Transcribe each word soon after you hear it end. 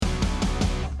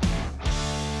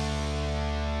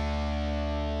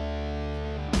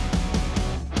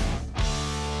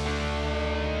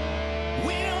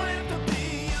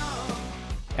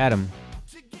Adam,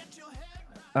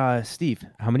 Steve,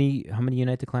 how many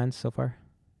United clans so far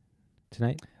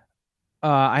tonight?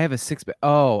 I have a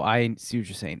Oh, I see what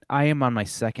you're saying. I am on my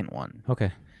second one.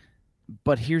 Okay.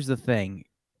 But here's the thing.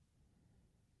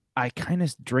 I kind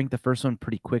of drank the first one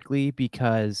pretty quickly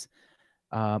because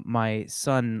my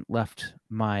son left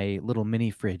my little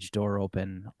mini fridge door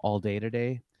open all day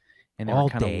today, and they were All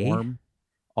kind of day? warm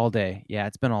all day. Yeah,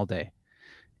 it's been all day.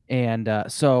 And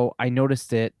so I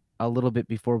noticed it a little bit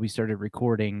before we started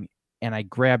recording, and I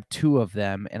grabbed two of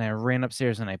them and I ran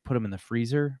upstairs and I put them in the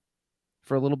freezer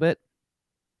for a little bit.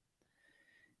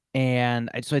 And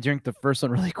so I drank the first one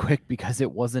really quick because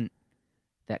it wasn't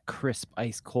that crisp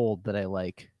ice cold that I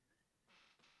like.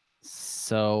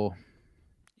 So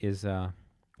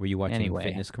Were you watching anyway,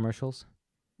 fitness commercials?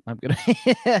 I'm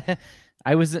gonna.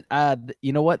 I was.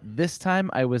 You know what? This time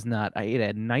I was not. I ate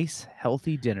a nice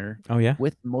healthy dinner Oh yeah.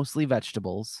 with mostly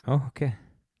vegetables Oh okay.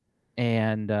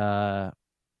 and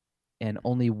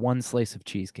only one slice of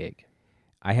cheesecake.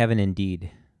 I have an Indeed.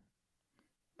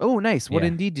 Oh, nice. What Yeah.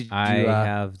 indeed did I you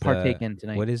have partake the in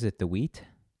tonight? what is it? The wheat?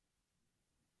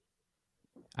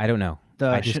 I don't know.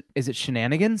 Is it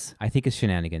Shenanigans? I think it's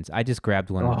Shenanigans. I just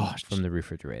grabbed one Oh, from the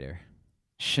refrigerator.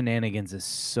 Shenanigans is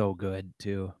so good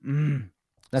too. So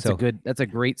That's a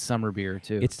great summer beer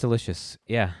too. it's delicious.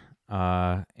 Yeah.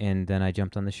 And then I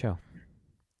jumped on the show.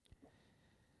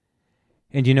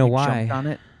 And you know You jumped why? on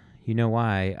it. You know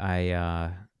why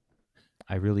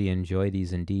I really enjoy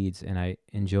these Indeeds, and I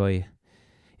enjoy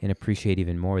and appreciate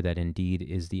even more that Indeed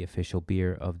is the official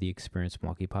beer of the Experienced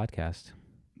Milwaukee podcast.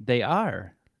 They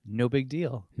are. No big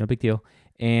deal. No big deal.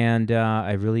 And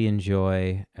I really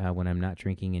enjoy when I'm not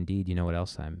drinking Indeed. You know what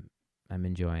else I'm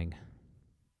enjoying?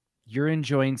 You're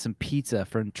enjoying some pizza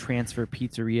from Transfer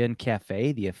Pizzeria and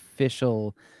Cafe, the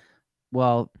official,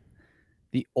 well,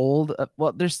 the old,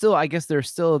 there's still, I guess there's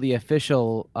still the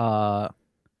official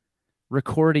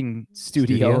recording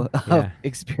studio of Yeah.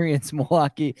 Experience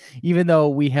Milwaukee, even though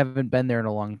we haven't been there in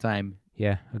a long time.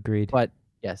 Yeah, agreed. But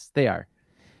yes, they are.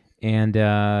 And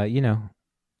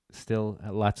still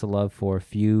lots of love for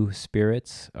Few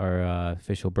Spirits, our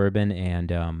official bourbon,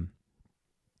 and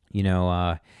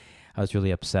I was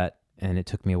really upset, and it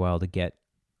took me a while to get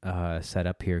set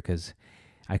up here because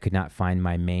I could not find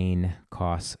my main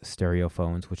COS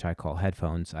stereophones, which I call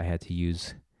headphones. I had to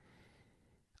use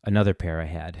another pair I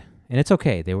had, and it's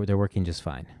okay. They're working just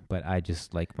fine, but I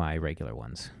just like my regular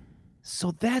ones.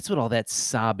 So that's what all that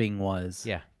sobbing was.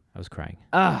 Yeah, I was crying.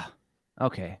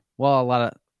 Okay. Well,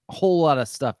 a whole lot of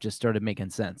stuff just started making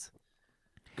sense.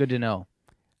 Good to know.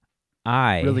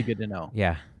 Really good to know.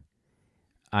 Yeah,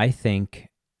 I think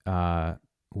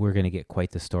we're gonna get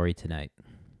quite the story tonight.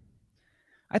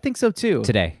 I think so too.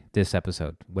 Today, this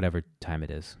episode, whatever time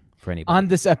it is for anybody. On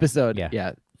this episode, Yeah.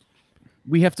 yeah.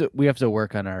 We have to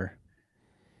work on our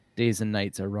days and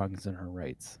nights, our wrongs and our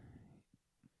rights.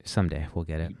 Someday we'll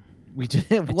get it. We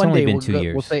just It's one only day been we'll 2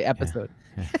 years. we'll say episode.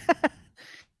 Yeah.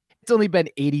 It's only been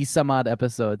 80 some odd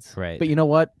episodes. Right. But you know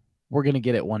what? We're gonna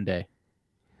get it one day.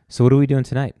 So what are we doing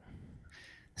tonight?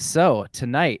 So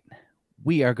tonight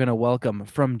we are gonna welcome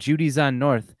from Judy's on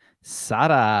North,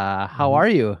 Sara. How are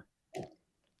you?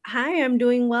 Hi, I'm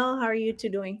doing well. How are you two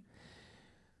doing?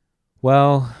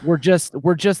 Well, we're just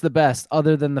the best,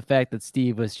 other than the fact that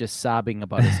Steve was just sobbing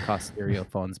about his COS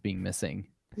stereophones being missing.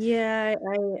 Yeah,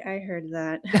 I heard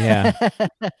that. Yeah.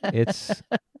 it's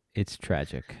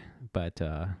tragic, but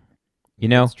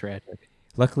it's tragic.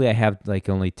 Luckily I have like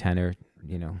only 10 or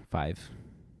 5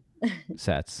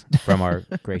 sets from our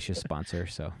gracious sponsor,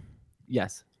 so.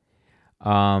 Yes.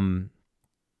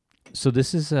 So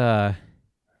this is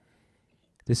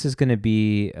going to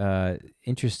be an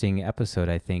interesting episode,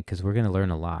 I think, because we're going to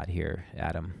learn a lot here,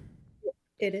 Adam.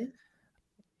 It is.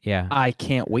 Yeah. I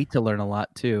can't wait to learn a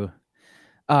lot too.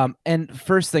 And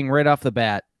first thing right off the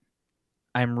bat,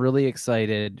 I'm really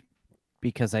excited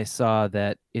because I saw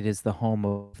that it is the home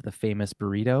of the famous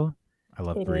burrito. I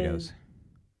love burritos.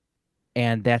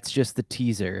 And that's just the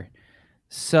teaser.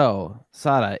 So,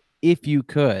 Sara, if you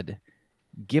could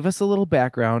give us a little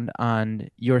background on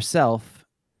yourself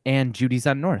and Judy's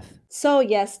on North. So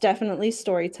yes, definitely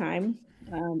story time.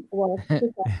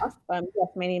 Yes, my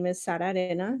name is Sara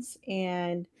Arenas,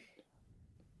 and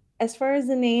as far as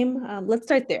the name, let's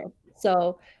start there.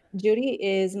 So Judy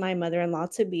is my mother-in-law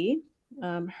to be.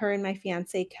 Her and my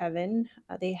fiance Kevin,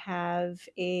 they have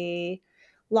a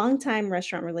long-time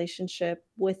restaurant relationship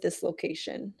with this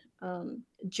location.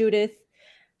 Judith,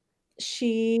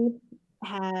 she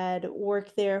had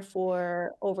worked there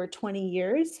for over 20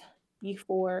 years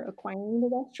before acquiring the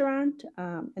restaurant,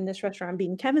 and this restaurant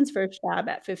being Kevin's first job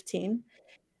at 15.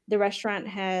 The restaurant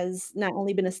has not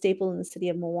only been a staple in the city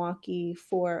of Milwaukee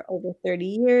for over 30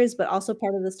 years, but also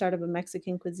part of the start of a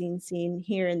Mexican cuisine scene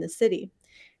here in the city.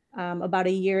 About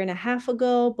a year and a half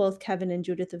ago, both Kevin and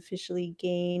Judith officially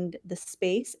gained the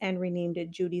space and renamed it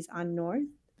Judy's on North,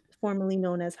 formerly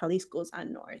known as Jalisco's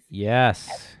on North.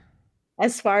 Yes.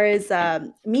 As far as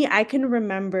me, I can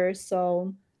remember.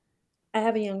 So I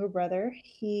have a younger brother.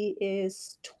 He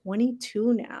is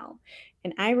 22 now.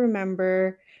 And I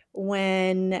remember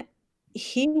when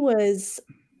he was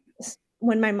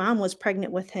when my mom was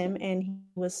pregnant with him and he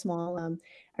was small.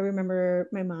 I remember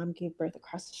my mom gave birth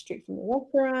across the street from the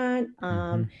restaurant,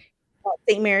 Hmm.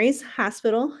 St. Mary's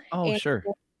Hospital. Oh, And sure.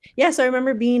 yeah, so I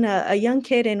remember being a young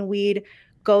kid and we'd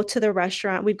go to the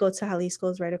restaurant. We'd go to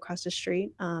Jalisco's right across the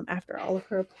street after all of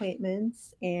her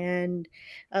appointments. And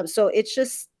so it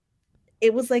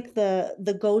was like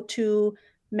the go-to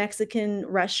Mexican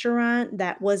restaurant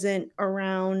that wasn't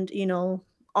around,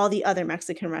 all the other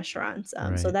Mexican restaurants. So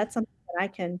Right. that's something that I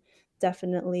can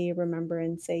definitely remember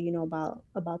and say,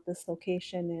 about this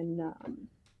location and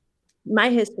my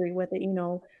history with it,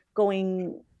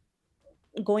 going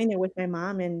going there with my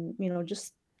mom and,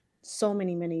 just so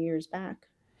many, many years back.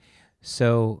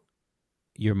 So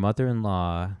your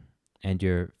mother-in-law and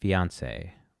your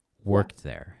fiance Yeah. worked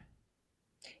there,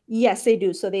 Yes, they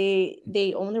do. So they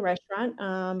own the restaurant.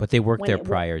 but they worked When there it was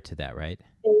prior to that, right?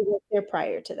 they worked there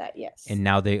prior to that, yes. And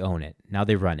now they own it. Now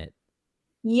they run it.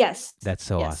 Yes. That's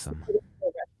so Yes. awesome. It is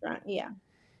a restaurant. Yeah,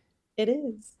 it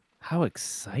is. How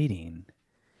exciting.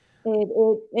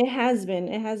 It has been.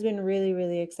 It has been really,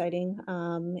 really exciting,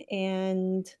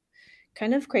 and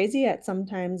kind of crazy at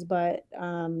sometimes, but,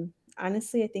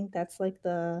 honestly, I think that's, like,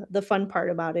 the fun part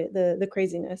about it, the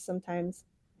craziness sometimes.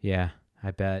 Yeah,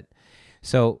 I bet.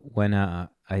 So when I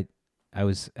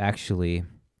was actually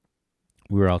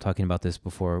we were all talking about this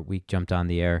before we jumped on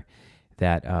the air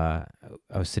that I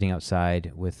was sitting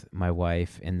outside with my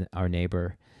wife and our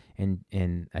neighbor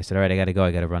and I said, "All right, I got to go.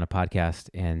 I got to run a podcast."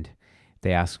 And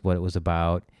they asked what it was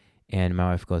about, and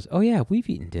my wife goes, "Oh yeah, we've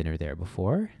eaten dinner there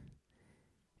before."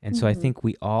 And so I Mhm. think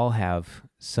we all have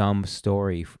some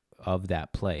story of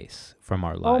that place from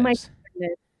our Oh my lives.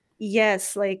 goodness.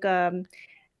 Yes, like, when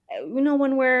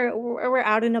we're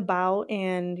out and about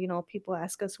and, people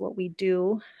ask us what we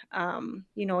do,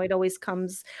 it always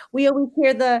comes we always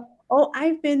hear "Oh,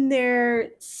 I've been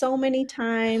there so many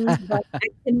times, but I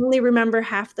can only remember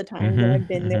half the times that I've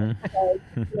been there Mhm. because,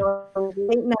 Mhm.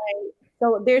 late night."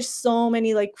 So there's so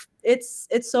many, like, it's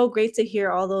so great to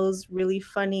hear all those really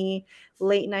funny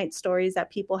late night stories that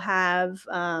people have.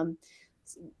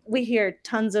 We hear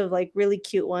tons of, like, really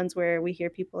cute ones where we hear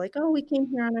people like, "Oh, we came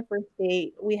here on a first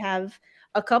date." We have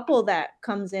a couple that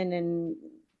comes in and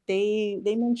they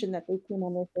mentioned that they came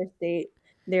on their first date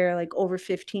they're, like, over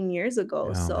 15 years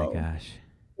ago, Oh my so gosh.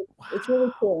 it's really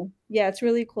Wow. cool. Yeah, it's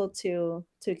really cool to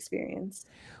experience.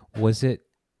 Was it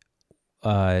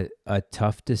a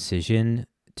tough decision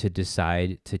to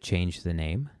decide to change the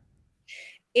name?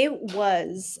 It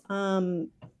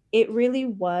really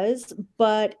was,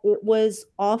 but it was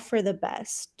all for the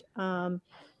best.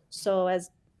 So as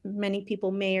many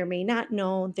people may or may not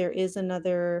know, there is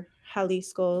another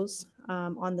Jalisco's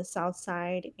on the south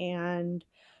side, and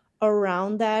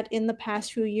around that in the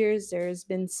past few years, there's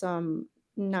been some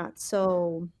not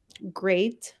so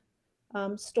great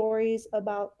stories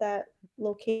about that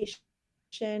location.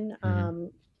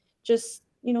 Mhm. Just,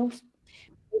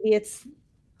 maybe it's,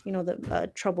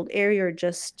 the troubled area or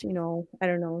just, I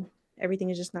don't know, everything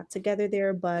is just not together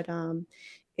there. But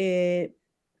it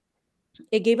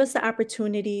it gave us the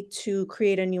opportunity to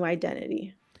create a new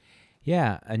identity.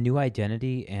 Yeah, a new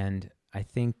identity, and I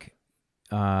think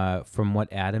from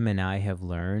what Adam and I have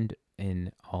learned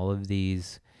in all of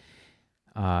these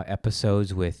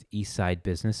episodes with East Side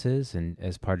businesses and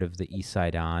as part of the East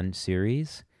Side On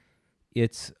series,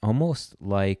 it's almost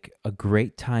like a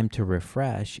great time to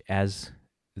refresh as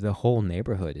the whole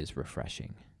neighborhood is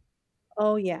refreshing.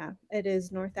 Oh yeah, it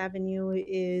is. North Avenue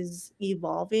is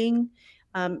evolving,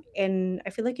 and I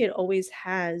feel like it always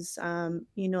has.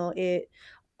 It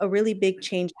a really big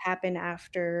change happened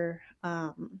after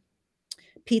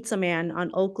Pizza Man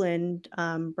on Oakland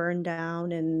burned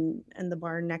down, and the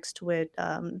bar next to it,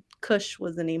 Kush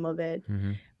was the name of it.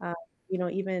 Hmm. Uh,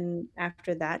 even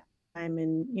after that time,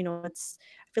 and I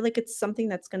feel like it's something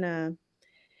that's gonna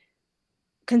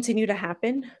continue to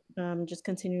happen, just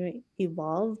continue to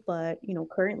evolve. But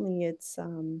currently it's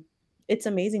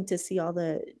amazing to see all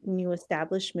the new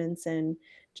establishments and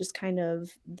just kind of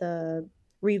the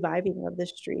reviving of the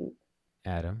street.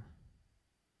 Adam,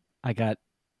 I got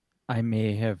I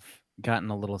may have gotten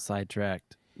a little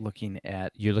sidetracked looking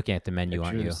at you're looking at the menu,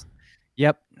 aren't you? pictures.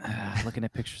 Yep. Looking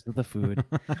at pictures of the food.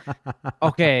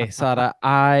 Okay, Sada,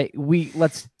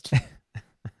 let's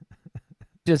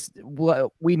just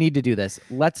we need to do this.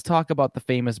 Let's talk about the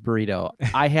famous burrito.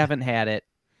 I haven't had it.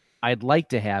 I'd like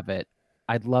to have it.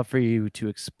 I'd love for you to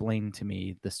explain to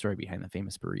me the story behind the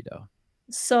famous burrito.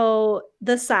 So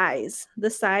the size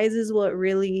is what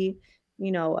really,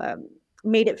 you know,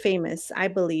 made it famous, I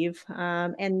believe.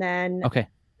 And then Okay.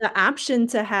 the option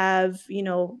to have,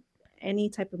 any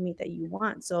type of meat that you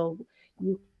want. So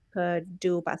you could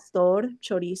do pastor,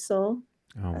 chorizo,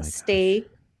 Oh a my gosh. steak,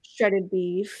 shredded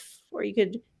beef, or you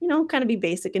could, kind of be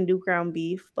basic and do ground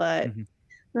beef, but Mhm.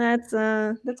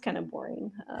 that's kind of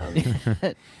boring. No,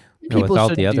 People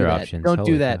without the shouldn't do other that. options. Don't do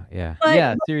Holy that. cow. Yeah. but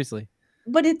Yeah, seriously.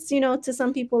 but it's, to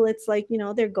some people it's like,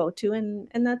 their go-to, and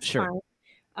that's Sure.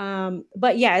 fine.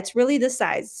 But yeah, it's really the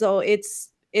size. So it's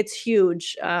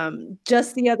huge.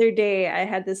 Just the other day I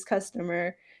had this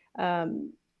customer,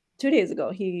 um 2 days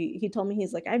ago. He told me,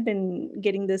 he's like, I've been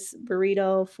getting this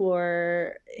burrito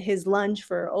for his lunch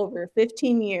for over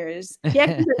 15 years. He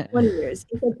actually said 20 years.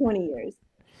 He said 20 years.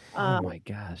 Oh Um my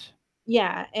gosh.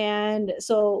 yeah, and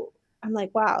so I'm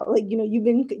like, wow, like, you've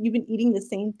been eating the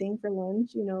same thing for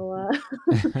lunch, Yeah.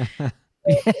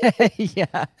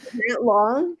 that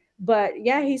long. But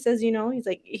yeah, he says, he's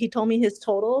like, he told me his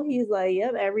total. He's like,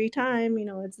 yep, every time,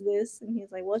 it's this. And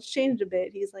he's like, well, it's changed a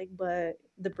bit. He's like, but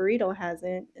the burrito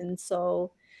hasn't. And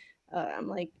so I'm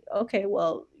like, okay,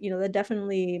 well, that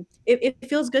definitely, it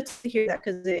feels good to hear that,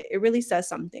 because it really says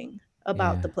something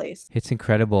about Yeah. the place. It's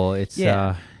incredible.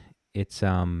 Yeah. It's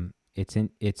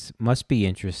must be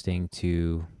interesting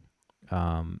to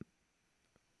um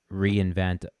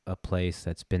reinvent a place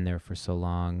that's been there for so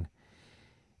long.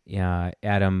 Yeah,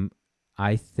 Adam,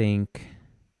 I think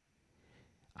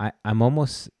I'm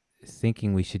almost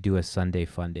thinking we should do a Sunday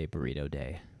fun day burrito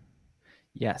day.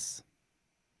 Yes.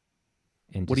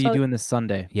 And What are just you Oh, doing this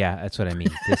Sunday? yeah, that's what I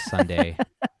mean. This Sunday,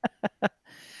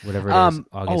 whatever it is, Oh,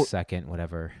 August 2nd,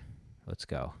 whatever. Let's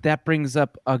go. that brings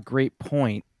up a great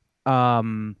point.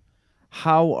 Um,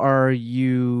 how are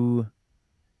you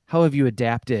how have you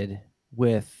adapted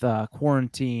with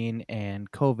quarantine and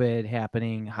COVID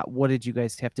happening? What did you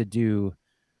guys have to do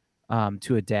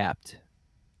to adapt?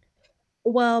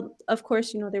 well, of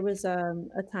course, there was a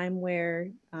time where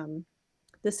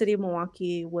the city of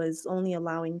Milwaukee was only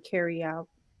allowing carry out,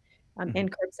 Mhm.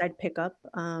 and curbside pickup.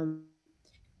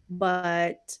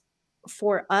 But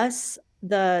for us,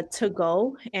 the to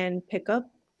go and pickup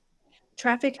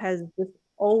traffic has just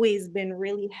always been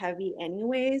really heavy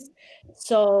anyways.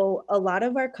 So a lot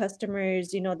of our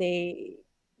customers,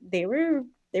 they were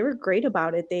they were great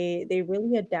about it. They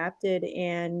really adapted,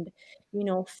 and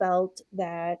felt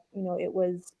that it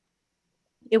was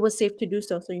safe to do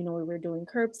so. So, we were doing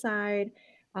curbside,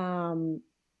 um,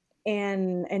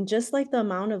 and just like the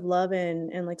amount of love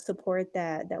and like support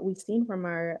that we've seen from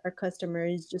our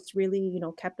customers just really,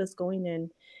 kept us going,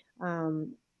 and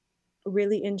um,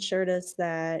 really ensured us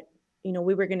that,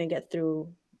 we were going to get through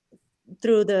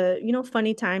the,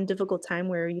 funny time, difficult time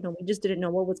where, we just didn't know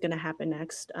what was going to happen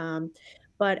next.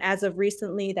 But as of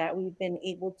recently that we've been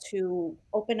able to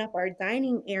open up our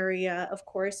dining area, of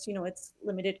course, it's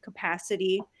limited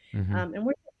capacity. Hmm. And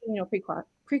we're taking,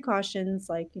 precautions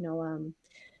like,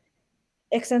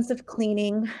 extensive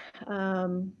cleaning,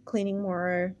 cleaning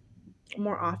more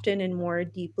often and more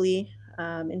deeply,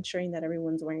 ensuring that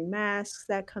everyone's wearing masks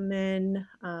that come in,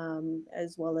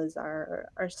 as well as our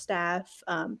staff.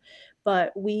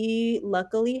 But we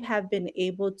luckily have been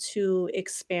able to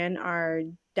expand our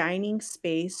dining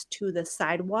space to the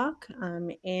sidewalk,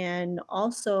 and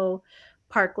also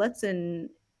parklets and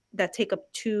that take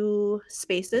up two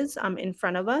spaces in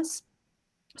front of us.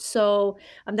 So,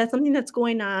 that's something that's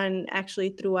going on actually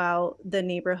throughout the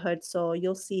neighborhood. So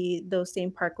you'll see those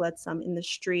same parklets in the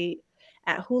street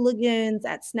at Hooligans,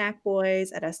 at Snack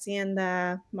Boys, at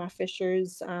Hacienda, Ma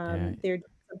Fisher's. Yeah. They're doing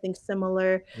something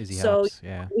similar. Izzy So Hops.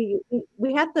 Yeah.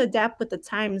 we have to adapt with the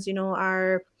times.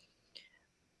 Our,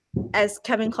 as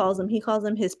Kevin calls them, he calls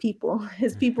them his people.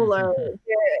 His people are,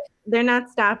 they're not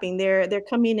stopping. They're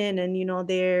coming in, and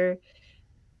they're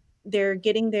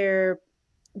getting their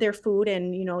food,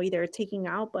 and either taking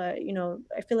out. But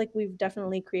I feel like we've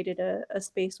definitely created a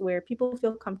space where people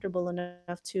feel comfortable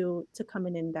enough to come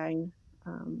in and dine,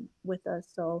 with us.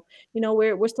 So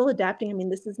we're still adapting. I mean,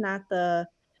 this is not the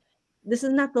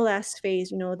last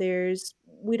phase. There's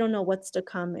we don't know what's to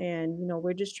come, and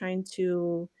we're just trying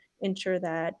to ensure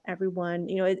that everyone,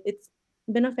 it's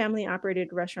been a family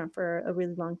operated restaurant for a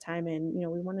really long time, and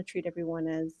we want to treat everyone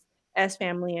as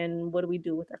family. And what do we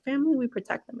do with our family? We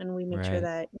protect them, and we make sure Right.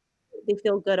 that they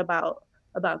feel good about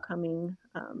coming,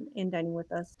 and dining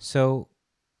with us. So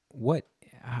what,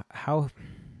 how,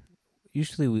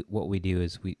 usually what we do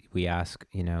is we ask,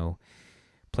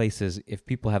 places, if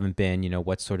people haven't been,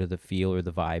 what's sort of the feel or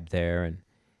the vibe there. And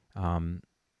um,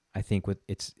 I think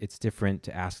it's different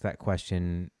to ask that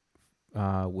question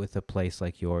with a place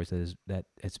like yours that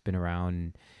it's been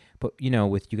around. But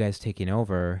with you guys taking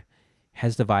over,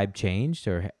 has the vibe changed,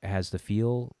 or has the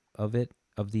feel of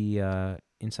the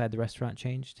inside the restaurant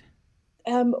changed?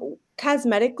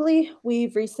 Cosmetically,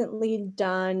 we've recently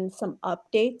done some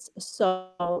updates.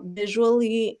 So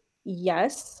visually,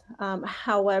 yes.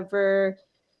 However,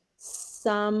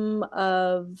 some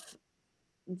of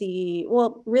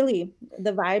really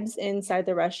the vibes inside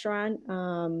the restaurant,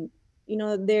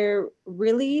 they're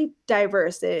really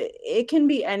diverse. It can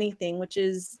be anything, which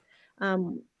is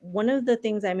one of the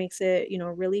things that makes it,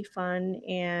 really fun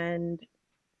and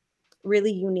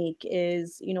really unique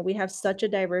is, we have such a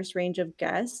diverse range of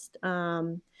guests.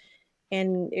 And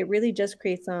it really just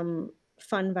creates some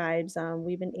fun vibes.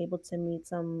 We've been able to meet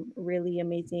some really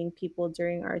amazing people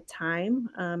during our time.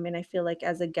 And I feel like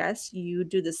as a guest, you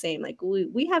do the same. Like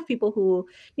we have people who,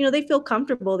 they feel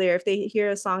comfortable there if they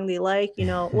hear a song they like,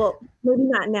 well, maybe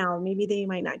not now. Maybe they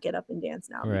might not get up and dance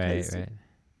now Right, because, right.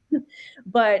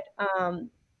 but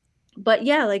but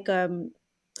yeah, like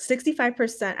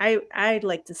 65%, I'd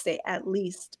like to say at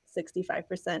least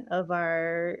 65% of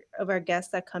our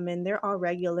guests that come in, they're all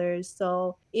regulars.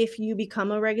 So if you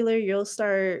become a regular, you'll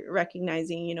start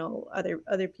recognizing,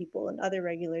 other people and other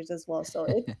regulars as well.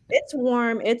 So it's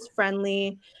warm, it's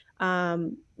friendly.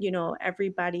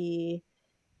 Everybody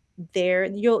there,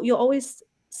 you'll always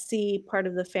see part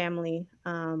of the family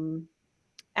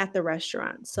at the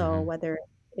restaurant. So Hmm. whether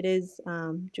it is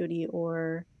Judy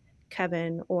or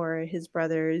Kevin or his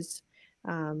brothers,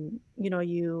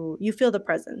 you feel the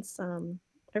presence.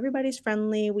 Everybody's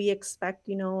friendly. We expect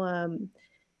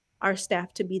our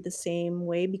staff to be the same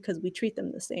way because we treat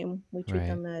them the same. We treat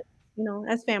Right. them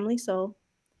as family. So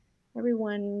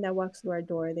everyone that walks through our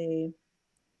door,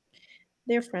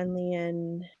 they're friendly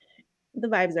and the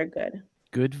vibes are good.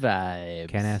 Good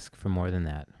Can't vibes. ask for more than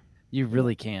that. You Yeah.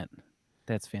 really can't.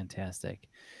 That's fantastic.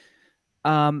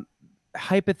 Um,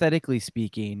 hypothetically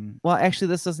speaking, well, actually,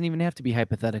 this doesn't even have to be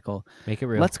hypothetical. Make it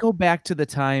real. Let's go back to the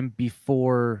time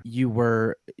before you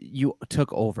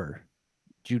took over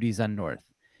Judy's on North.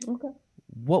 Okay.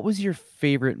 What was your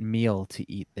favorite meal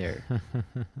to eat there?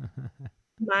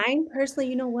 Mine personally,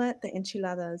 you know what? The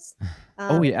enchiladas.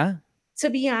 Oh Um, yeah. To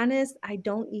be honest, I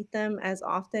don't eat them as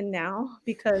often now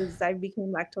because I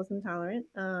became lactose intolerant.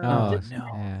 Oh Oh, Just no.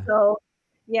 yeah. so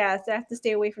yeah, so I have to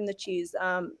stay away from the cheese.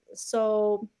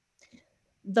 So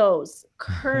those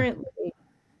currently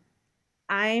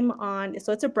I'm on,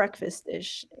 so it's a breakfast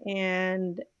dish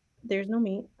and there's no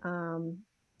meat.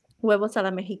 Huevos a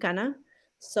la mexicana.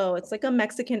 So it's like a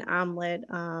Mexican omelet.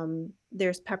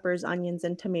 There's peppers, onions,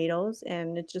 and tomatoes,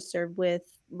 and it's just served with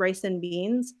rice and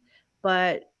beans.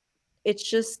 But it's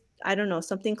just, I don't know,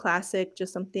 something classic,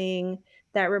 just something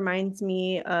that reminds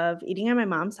me of eating at my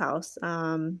mom's house.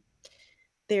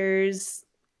 There's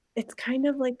It's kind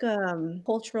of like a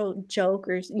cultural joke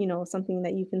or something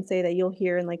that you can say that you'll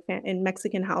hear in like in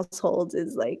Mexican households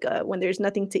is like when there's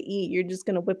nothing to eat, you're just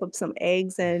gonna whip up some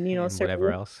eggs and And serve it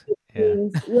whatever else. with Yeah.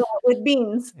 beans. Yeah, with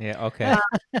beans. Yeah. Okay.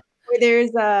 Or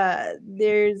there's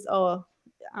oh,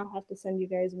 I'll have to send you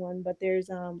guys one, but there's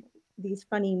these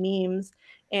funny memes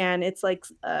and it's like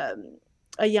a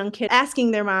young kid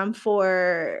asking their mom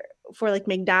for like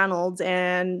McDonald's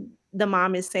and the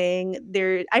mom is saying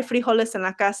there hay frijoles en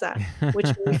la casa, which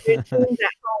means there's beans at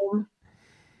home.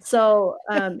 So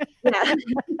yeah,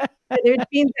 there's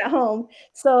beans at home.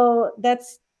 So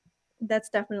that's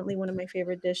definitely one of my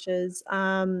favorite dishes.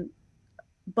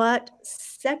 But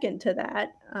second to that,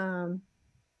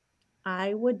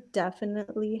 I would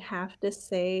definitely have to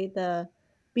say the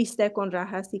bistec con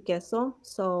rajas y queso.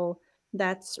 So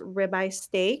that's ribeye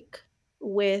steak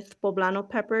with poblano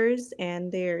peppers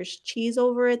and there's cheese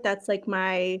over it. That's like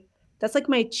my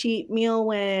cheat meal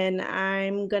when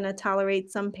I'm gonna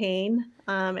tolerate some pain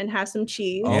and have some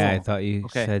cheese. Yeah, I Oh, thought you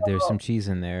okay. said there's some So cheese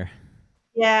in there.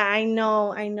 yeah, I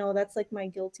know. That's like my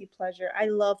guilty pleasure. I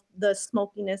love the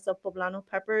smokiness of poblano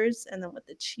peppers and then with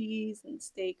the cheese and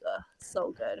steak.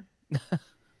 So good.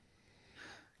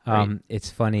 Great. It's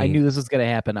I funny. knew this was gonna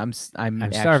happen. I'm I'm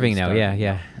actually starving now. Yeah, starving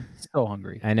yeah. now. I'm so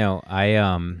hungry. I know.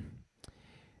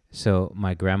 So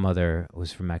my grandmother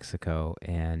was from Mexico,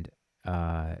 and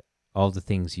uh, all the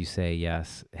things you say,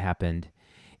 yes, happened.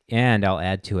 And I'll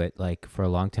add to it, like for a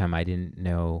long time, I didn't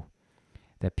know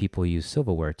that people use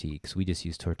silverware to eat because we just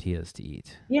use tortillas to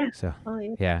eat. Yeah. So Oh,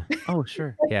 yeah. yeah, Oh,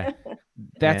 sure. yeah,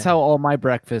 That's and how all my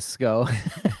breakfasts go.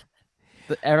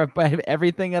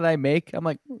 Everything that I make, I'm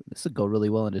like, this would go really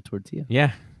well into tortilla.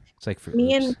 Yeah, it's like Fruit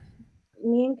Me and Loops.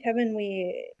 me and Kevin,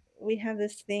 we have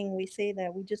this thing. We say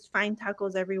that we just find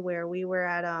tacos everywhere. We were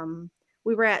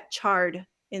at Chard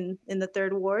in the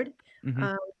third ward. Hmm.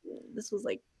 Um, this was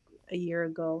like a year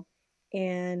ago,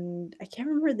 and I can't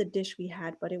remember the dish we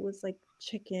had, but it was like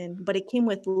chicken, but it came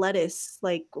with lettuce,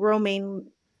 like romaine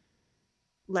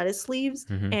lettuce leaves,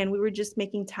 Hmm. and we were just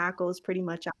making tacos pretty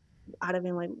much out of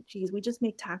it. Like, geez, we just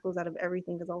make tacos out of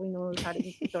everything because all we know is how to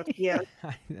eat tortilla.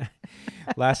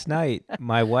 Last night,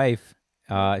 my wife,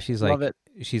 she's Love like,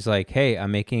 it. "Hey,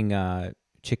 I'm making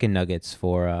chicken nuggets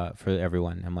for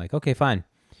everyone." I'm like, "Okay, fine."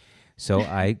 So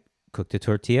I cooked a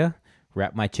tortilla,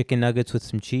 wrapped my chicken nuggets with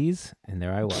some cheese, and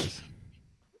there I was.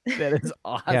 That is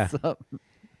Yeah. awesome.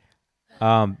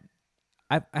 Um,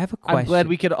 I have a I'm glad question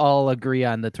we could all agree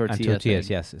on the on tortilla tortillas.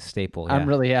 thing. Yes, a staple. I'm Yeah.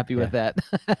 really happy Yeah. with that.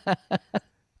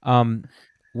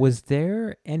 Was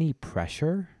there any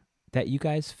pressure that you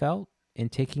guys felt in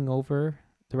taking over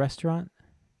the restaurant?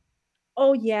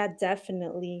 Oh yeah,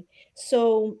 definitely.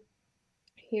 So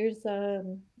here's a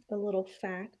little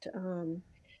fact.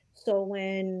 So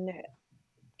when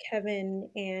Kevin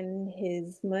and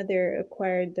his mother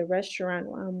acquired the restaurant,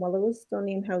 while it was still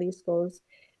named Jalisco's,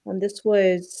 this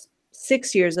was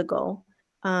 6 years ago.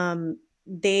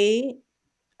 They,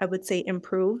 I would say,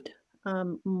 improved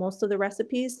most of the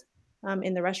recipes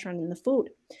in the restaurant and the food.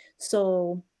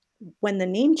 So when the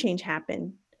name change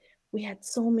happened, we had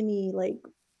so many, like,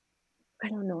 I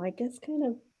don't know, I guess kind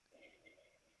of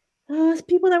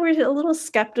people that were a little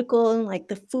skeptical, and like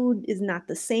the food is not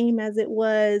the same as it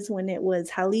was when it was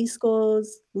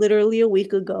Jalisco's literally a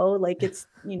week ago. Like it's,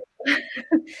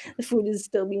 the food is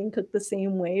still being cooked the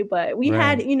same way. But we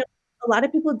had, Right. a lot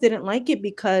of people didn't like it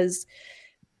because,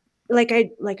 like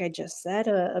I just said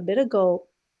a bit ago,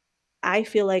 I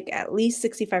feel like at least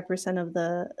 65% of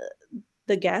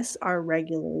the guests are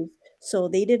regulars. So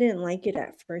they didn't like it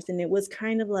at first. And it was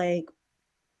kind of like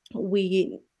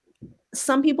we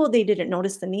some people, they didn't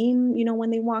notice the name, when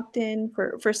they walked in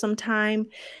for some time,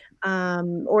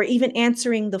 or even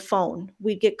answering the phone.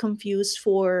 We'd get confused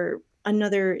for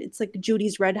another, it's like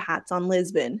Judy's Red Hots on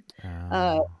Lisbon.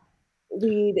 Uh, Oh.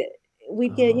 we'd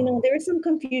we'd get, Oh. there was some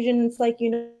confusion. It's like,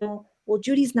 well,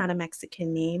 Judy's not a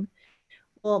Mexican name.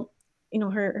 Well,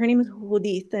 her name is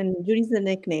Judith, and Judy's the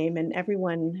nickname, and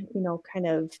everyone, kind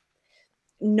of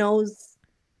knows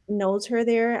knows her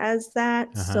there as that.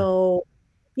 Uh-huh. So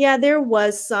yeah, there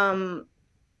was some,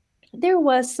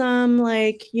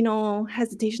 like,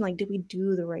 hesitation, like, did we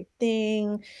do the right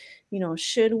thing?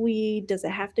 Should we? Does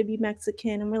it have to be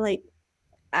Mexican? And we're like,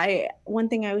 I one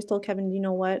thing I always told Kevin, you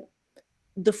know what?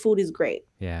 The food is great.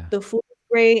 Yeah. The food is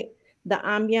great, the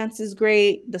ambiance is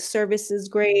great, the service is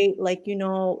great. Like,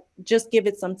 just give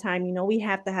it some time. We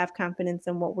have to have confidence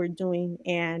in what we're doing,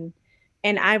 and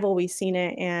I've always seen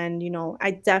it, and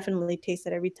I definitely taste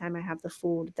it every time I have the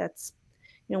food. That's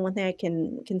one thing I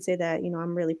can say that,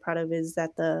 I'm really proud of is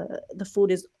that the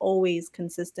food is always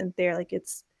consistent there. Like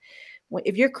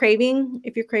if you're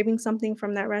craving something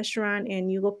from that restaurant and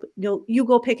you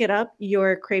go pick it up,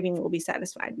 your craving will be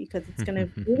satisfied because you're gonna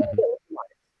get what you want.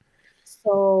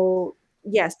 So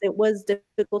yes, it was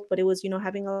difficult, but it was,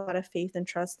 having a lot of faith and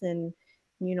trust in,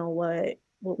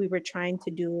 what we were trying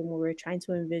to do and what we were trying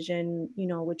to envision,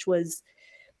 which was,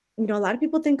 a lot of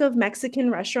people think of Mexican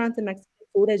restaurants and Mexican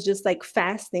food as just like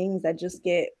fast things that just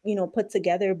get, put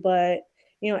together, but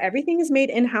everything is made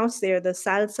in-house there. The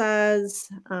salsas,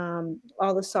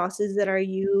 all the sauces that are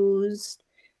used,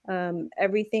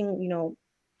 everything,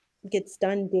 gets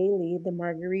done daily, the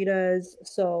margaritas.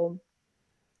 So,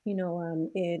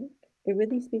 it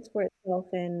really speaks for itself,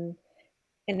 and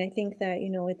I think that,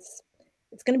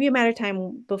 it's gonna be a matter of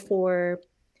time before,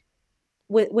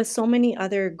 with so many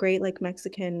other great, like,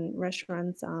 Mexican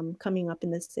restaurants, coming up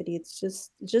in this city, it's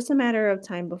just a matter of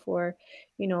time before,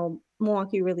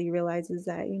 Milwaukee really realizes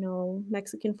that,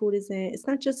 Mexican food it's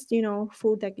not just,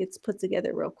 food that gets put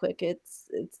together real quick. It's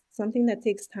something that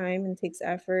takes time and takes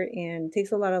effort and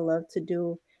takes a lot of love to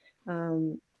do,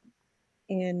 um,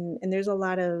 and there's a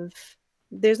lot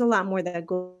more that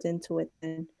goes into it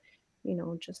than,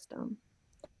 just,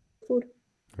 food.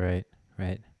 Right.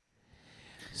 Right.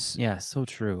 S- Yeah, so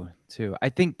true too. I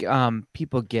think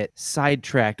people get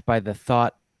sidetracked by the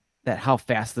thought that how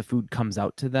fast the food comes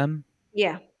out to them,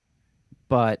 Yeah.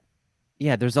 but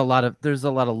yeah, there's a lot of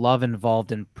love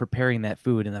involved in preparing that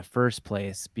food in the first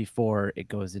place before it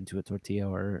goes into a tortilla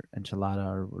or enchilada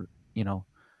or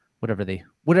whatever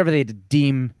they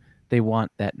deem they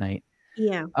want that night.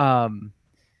 Yeah. Um,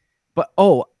 but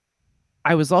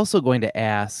I was also going to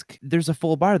ask. There's a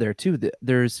full bar there too.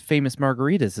 There's famous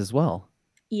margaritas as well.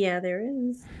 Yeah, there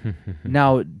is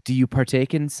Now, do you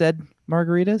partake in said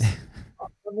margaritas?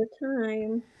 all the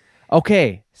time.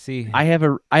 Okay, See, I have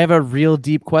a real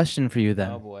deep question for you oh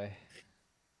then. boy.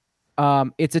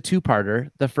 It's a two-parter.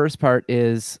 The first part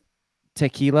is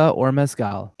tequila or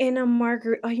mezcal. In a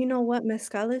margarita, oh, you know what?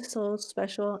 Mezcal is so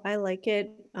special. I like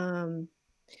it.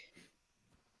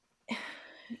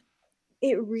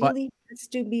 It But really has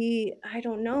to be, I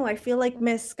don't know. I feel like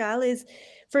mezcal is,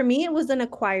 for me, it was an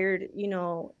acquired,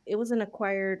 it was an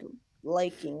acquired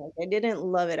liking. Like I didn't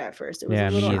love it at first. It was a Yeah,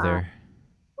 me little either.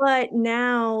 but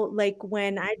now, like,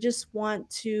 when I just want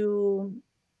to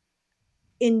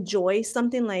enjoy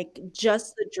something, like,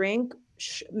 just the drink,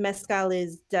 mezcal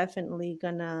is definitely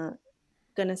gonna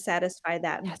satisfy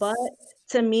that, but yes.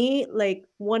 to me, like,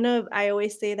 I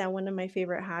always say that one of my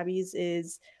favorite hobbies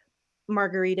is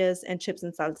margaritas and chips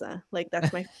and salsa, like,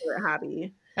 that's my favorite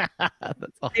hobby. That's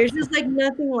There's awesome. just, like,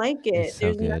 nothing like It's it. so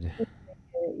There's good. nothing like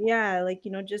it. Yeah, like,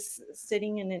 just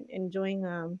sitting and enjoying,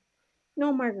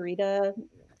 margarita,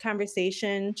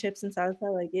 conversation, chips and salsa,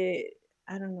 like,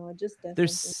 I don't know, it just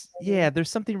does something for me. There's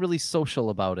something really social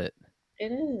about it,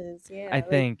 It is, I yeah, like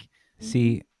think. mhm.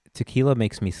 See, tequila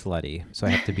makes me slutty, so I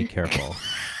have to be careful.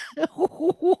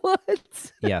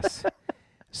 What? Yes.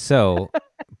 So,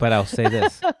 but I'll say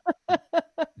this.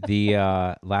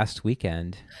 The last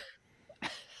weekend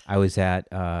I was at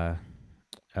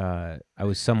I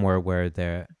was somewhere where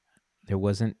there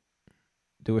wasn't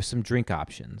there were some drink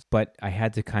options, but I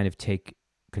had to kind of take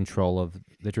control of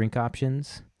the drink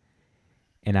options,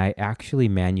 and I actually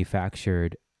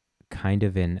manufactured kind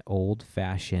of an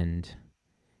old-fashioned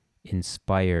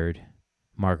inspired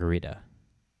margarita,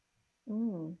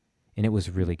 Mm. and it was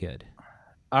really good.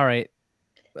 All right.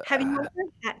 Have you ever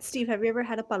had Steve, have you ever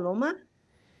had a paloma?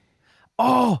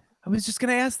 Oh, I was just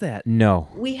gonna ask that. No.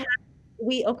 We have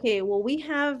okay, well, we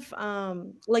have,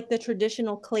 like, the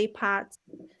traditional clay pots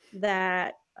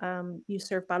that, you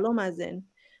serve palomas in.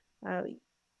 Uh,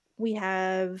 we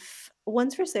have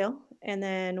ones for sale, and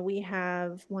then we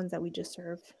have ones that we just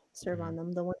serve Mhm. on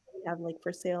them. The ones that we have, like,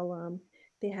 for sale,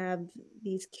 they have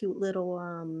these cute little,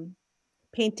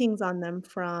 paintings on them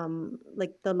from,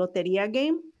 like, the loteria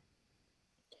game.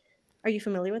 Are you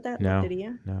familiar with that, No.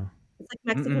 loteria? No. It's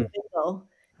like Mexican Mm-mm. bingo.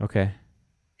 Okay.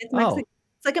 It's Oh, Mexican.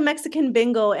 It's like a Mexican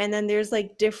bingo, and then there's,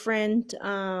 like, different,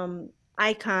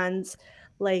 icons,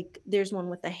 like, there's one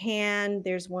with a hand,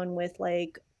 there's one with,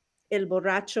 like, el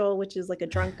borracho, which is, like, a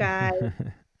drunk guy,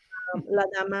 la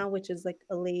dama, which is, like,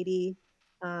 a lady,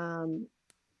 um,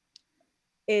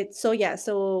 yeah,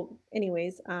 so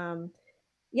anyways,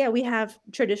 yeah, we have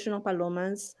traditional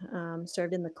palomas,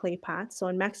 served in the clay pot. So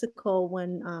in Mexico,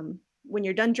 when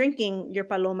you're done drinking your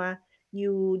paloma,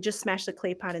 you just smash the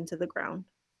clay pot into the ground.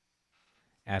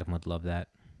 Adam would love that.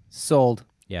 sold.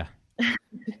 Yeah.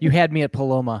 You had me at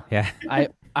Paloma. Yeah.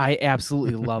 I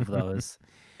absolutely love those.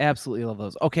 Absolutely love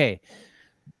those. Okay,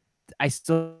 I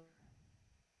still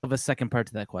have a second part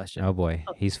to that question. Oh boy,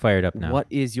 he's fired up now. What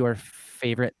is your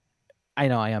favorite? I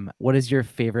know I am. What is your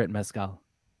favorite mezcal?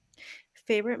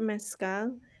 Favorite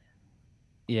mezcal?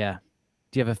 Yeah.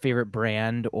 Do you have a favorite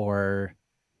brand or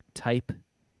type?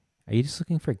 Are you just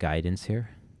looking for guidance here?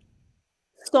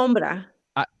 Sombra.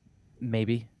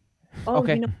 Maybe. Oh,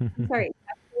 Okay. I'm sorry.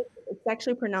 It's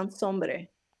actually pronounced sombre.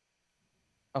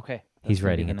 Okay. He's That's gonna be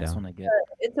writing the it next down. one I get.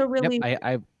 It's a Yep. really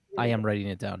I am writing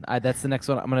it down. That's the next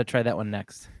one. I'm gonna try that one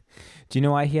next. Do you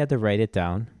know why he had to write it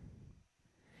down?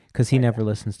 Because he never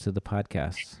listens to the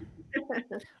podcasts.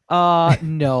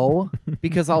 No,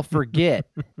 because I'll forget,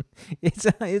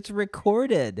 It's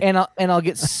recorded. and I'll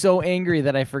get so angry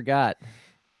that I forgot.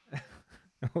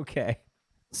 Okay.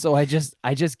 So I just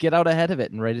get out ahead of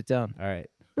it and write it down. All right.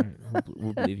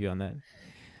 We'll believe you on that.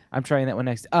 I'm trying that one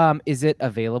next. Is it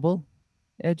available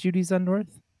at Judy's on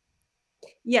North?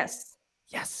 Yes.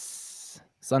 Yes.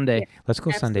 Sunday. Let's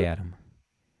go Sunday, Absolutely. Adam.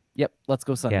 Yep. Let's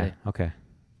go Sunday. Yeah. Okay.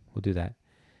 We'll do that.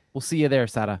 We'll see you there,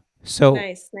 Sada. So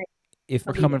Nice. if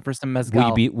We're I'll be coming there. for some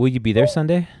mezcal. will you be there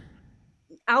Sunday?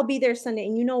 I'll be there Sunday.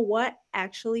 And you know what?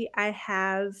 Actually, I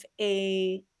have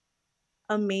a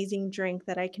amazing drink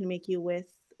that I can make you with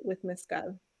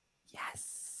mezcal.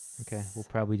 Yes. Okay. We'll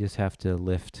probably just have to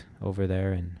lift over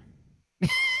there and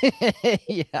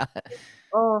Yeah.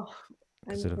 Oh,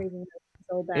 I'm 'cause it'll- craving that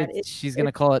so bad. She's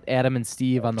gonna call it Adam and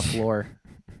Steve on the floor.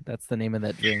 That's the name of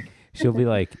that drink. she'll be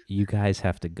like, "You guys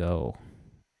have to go."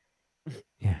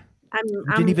 Yeah. You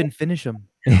I'm didn't even finish them.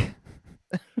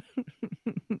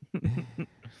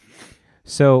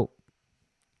 So,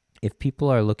 if people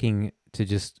are looking to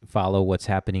just follow what's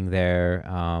happening there,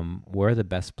 where are the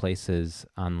best places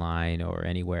online or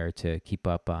anywhere to keep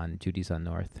up on Judy's on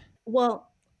North?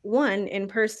 well, one in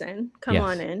person. Come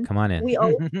on Yes, in. come on in. We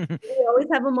always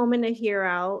have a moment to hear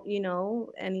out,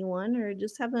 anyone or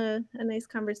just have a nice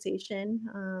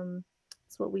conversation.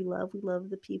 It's what we love. We love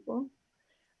the people.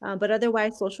 But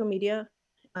otherwise, social media,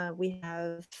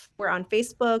 we're on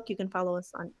Facebook. You can follow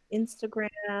us on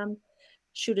Instagram.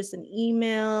 Shoot us an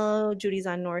email,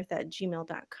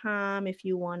 judysonnorth@gmail.com if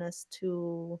you want us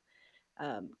to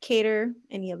cater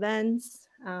any events.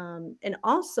 And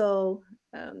also,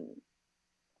 um,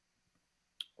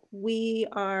 we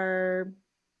are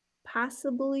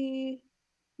possibly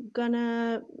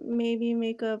gonna maybe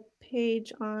make a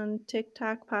page on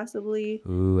TikTok, possibly.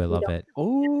 Ooh, I We love don't it.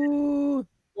 Ooh,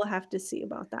 We'll have to see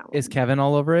about that is one. Kevin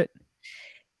all over it?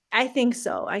 I think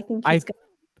so. I think I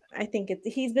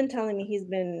he's been telling me he's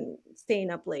been staying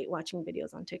up late watching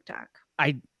videos on TikTok.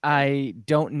 I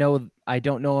don't know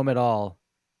him at all,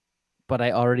 but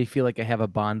I already feel like I have a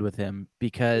bond with him Yeah.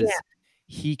 because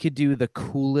he could do the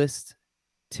coolest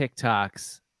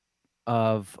TikToks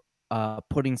of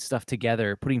putting stuff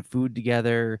together, putting food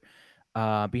together,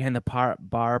 behind the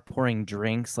bar pouring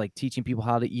drinks, like teaching people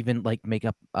how to even like make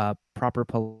a proper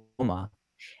paloma.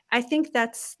 I think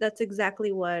that's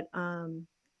exactly what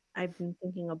I've been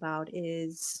thinking about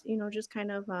is, just kind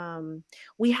of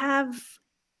we have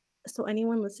so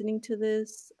anyone listening to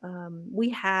this, we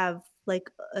have like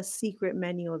a secret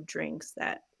menu of drinks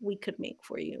that we could make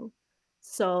for you.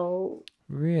 So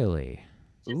Really?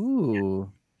 just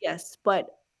Ooh. yes,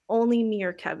 but only me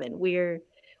or Kevin. We're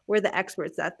the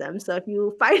experts at them. So if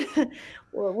you find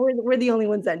well, we're the only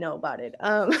ones that know about it.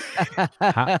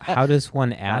 How does one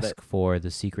Got it. ask for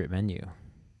the secret menu?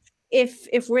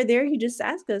 If we're there, you just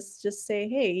ask us, just say,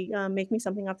 "Hey, make me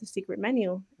something off the secret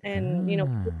menu," and we can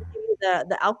Ah. give you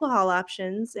the alcohol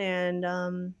options, and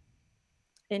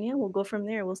yeah, we'll go from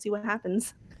there. We'll see what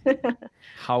happens.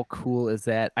 How cool is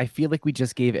that? I feel like we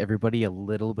just gave everybody a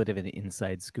little bit of an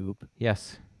inside scoop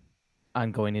Yes.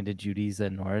 on going into Judy's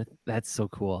and North. That's so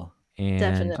cool. And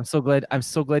Definitely. I'm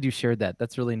so glad you shared that.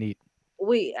 That's really neat.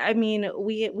 I mean,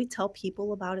 we tell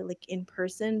people about it like in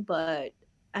person, but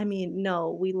I mean,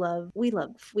 no, we love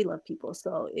people.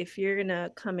 So if you're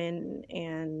gonna come in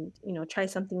and try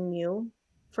something new,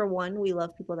 for one, we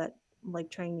love people that like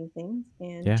trying new things,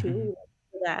 and yeah. two, we love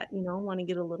people that want to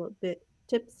get a little bit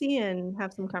tipsy and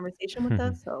have some conversation with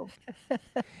us. So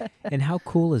And how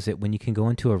cool is it when you can go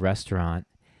into a restaurant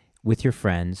with your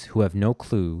friends who have no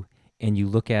clue and you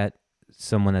look at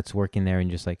someone that's working there and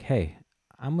you're just like, "Hey,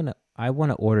 I want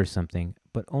to order something,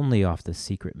 but only off the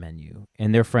secret menu."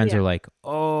 And their friends yeah, are like,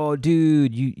 "Oh,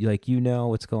 dude, you know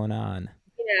what's going on."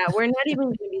 yeah, we're not even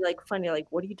gonna be like funny, like,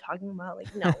 what are you talking about?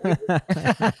 Like, no, we're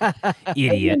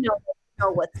Idiot. you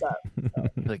know what's up.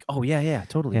 Like, oh yeah,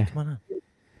 totally. Yeah. Come on.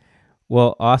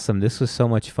 Well, awesome. This was so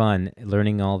much fun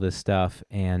learning all this stuff,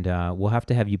 and we'll have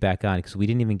to have you back on because we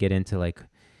didn't even get into like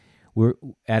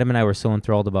Adam and I were so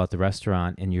enthralled about the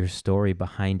restaurant and your story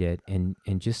behind it, and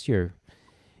just your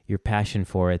passion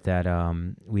for it that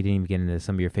we didn't even get into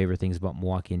some of your favorite things about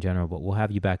Milwaukee in general. But we'll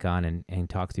have you back on and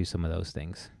talk through some of those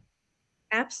things.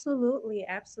 Absolutely,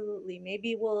 absolutely.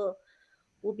 Maybe we'll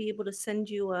be able to send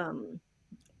you a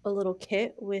little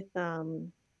kit with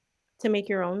to make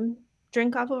your own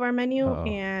drink off of our menu, Oh,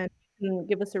 and you can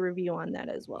give us a review on that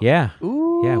as well. yeah,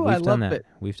 Ooh, I we've done love that. it.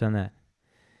 We've done that.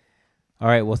 All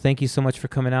right. Well, thank you so much for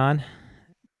coming on.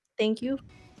 Thank you.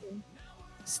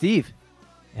 Steve,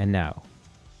 And now.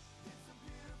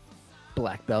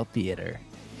 Black Belt Theater.